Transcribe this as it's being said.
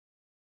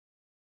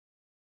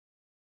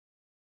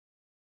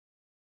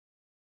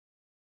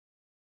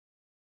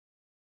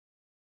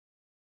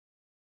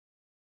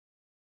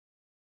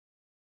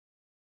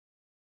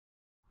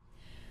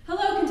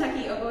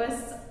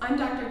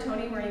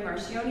ToniMarie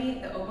Marchioni,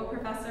 the Oboe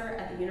professor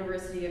at the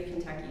University of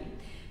Kentucky.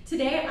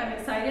 Today, I'm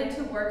excited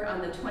to work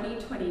on the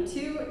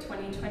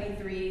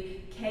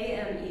 2022-2023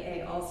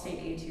 KMEA All-State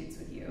Etudes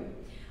with you.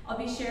 I'll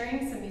be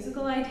sharing some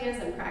musical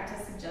ideas and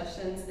practice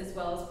suggestions, as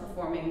well as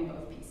performing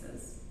both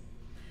pieces.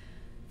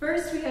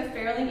 First, we have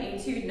Ferling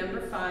Etude No.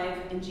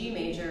 5 in G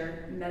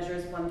major,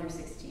 measures 1 through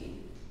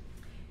 16.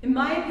 In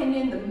my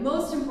opinion, the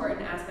most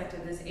important aspect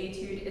of this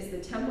etude is the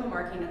tempo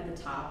marking at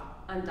the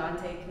top,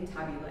 Andante,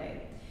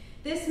 cantabile.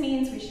 This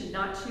means we should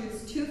not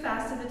choose too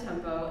fast of a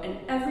tempo, and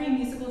every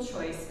musical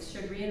choice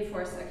should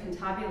reinforce a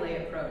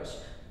cantabile approach,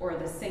 or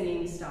the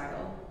singing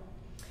style.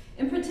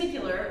 In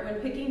particular,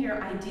 when picking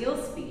your ideal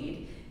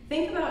speed,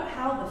 think about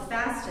how the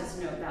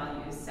fastest note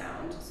values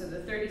sound, so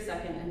the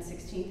 32nd and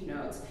 16th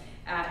notes,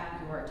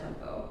 at your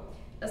tempo.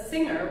 A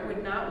singer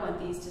would not want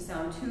these to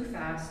sound too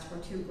fast or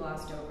too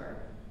glossed over.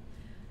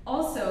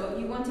 Also,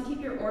 you want to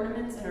keep your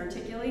ornaments and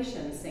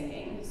articulation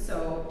singing,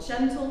 so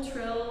gentle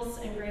trills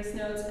and grace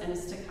notes and a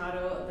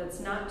staccato that's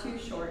not too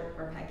short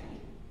or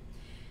pecky.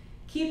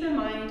 Keep in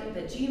mind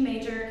that G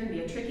major can be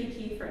a tricky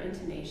key for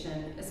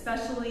intonation,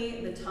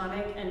 especially the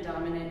tonic and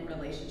dominant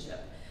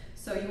relationship.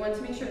 So you want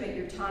to make sure that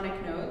your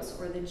tonic notes,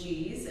 or the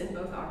Gs in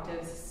both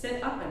octaves,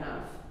 sit up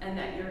enough, and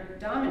that your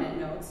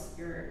dominant notes,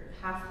 your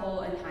half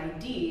whole and high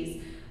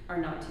Ds, are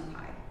not too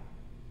high.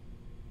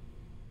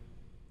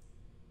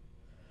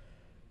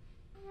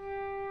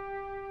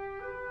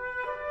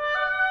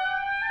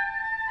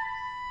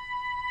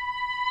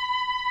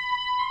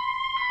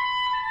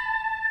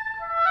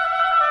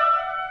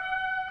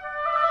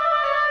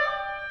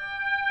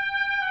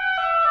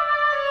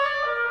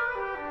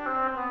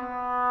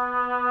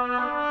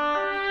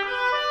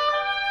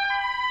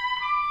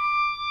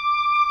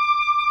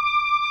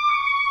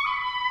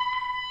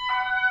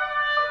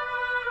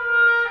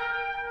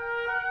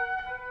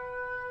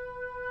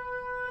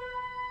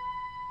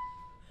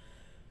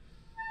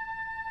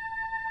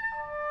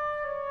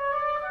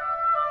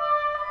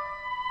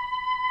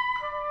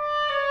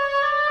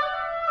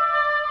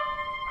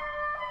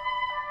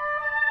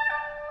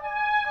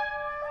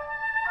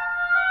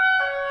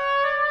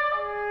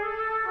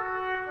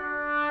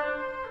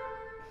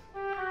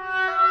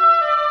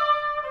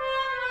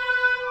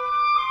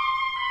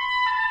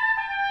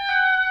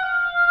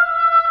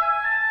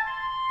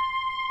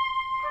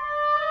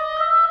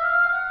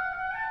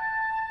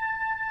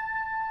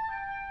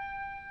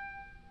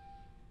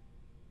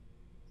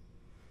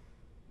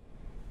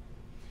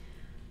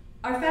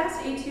 Our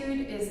fast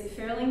etude is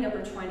Ferling No.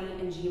 20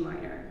 in G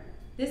minor.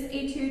 This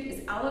etude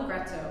is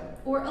Allegretto,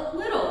 or a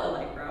little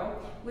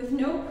allegro, with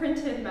no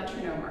printed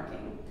metronome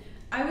marking.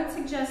 I would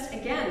suggest,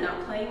 again,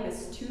 not playing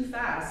this too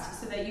fast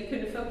so that you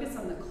can focus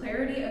on the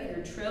clarity of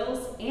your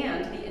trills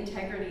and the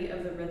integrity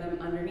of the rhythm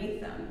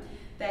underneath them.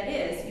 That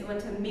is, you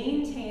want to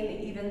maintain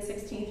the even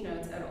 16th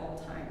notes at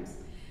all times.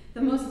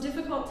 The most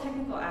difficult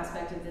technical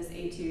aspect of this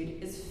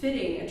etude is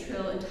fitting a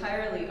trill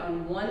entirely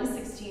on one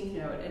 16th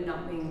note and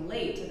not being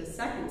late to the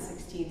second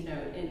 16th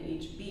note in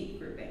each beat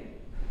grouping.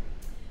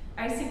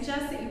 I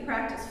suggest that you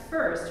practice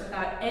first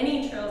without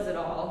any trills at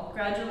all,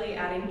 gradually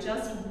adding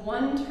just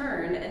one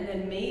turn and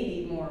then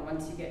maybe more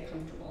once you get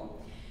comfortable.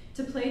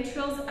 To play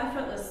trills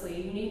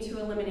effortlessly, you need to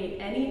eliminate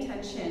any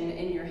tension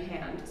in your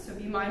hand, so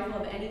be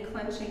mindful of any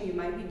clenching you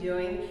might be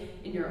doing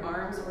in your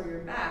arms or your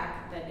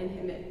back that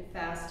inhibit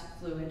fast,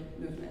 fluid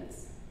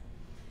movements.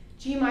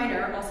 G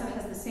minor also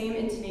has the same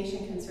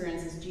intonation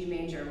concerns as G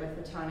major with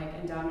the tonic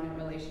and dominant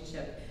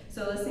relationship,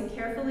 so listen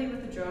carefully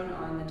with the drone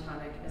on the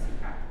tonic as you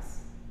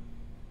practice.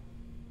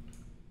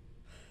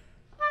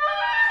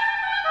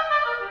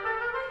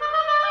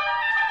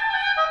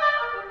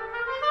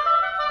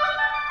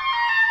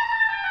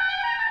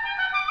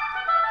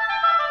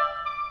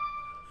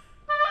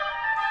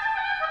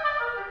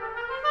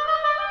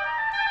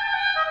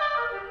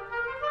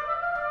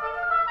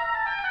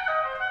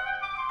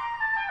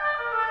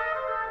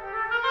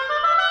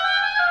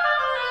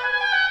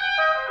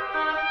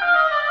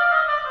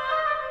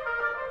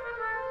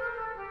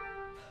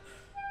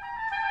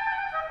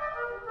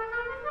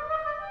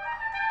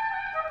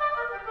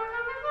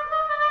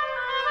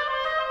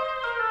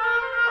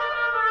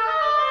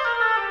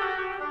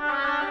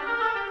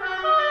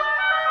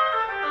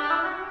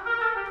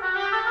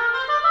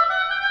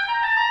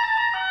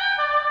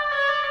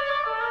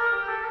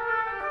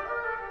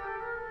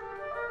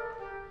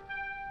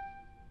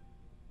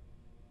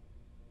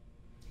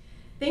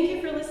 Thank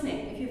you for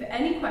listening. If you have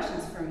any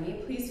questions for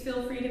me, please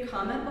feel free to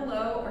comment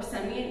below or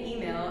send me an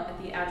email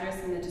at the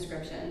address in the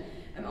description.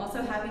 I'm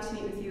also happy to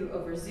meet with you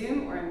over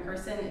Zoom or in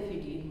person if you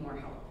need more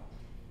help.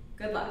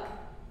 Good luck.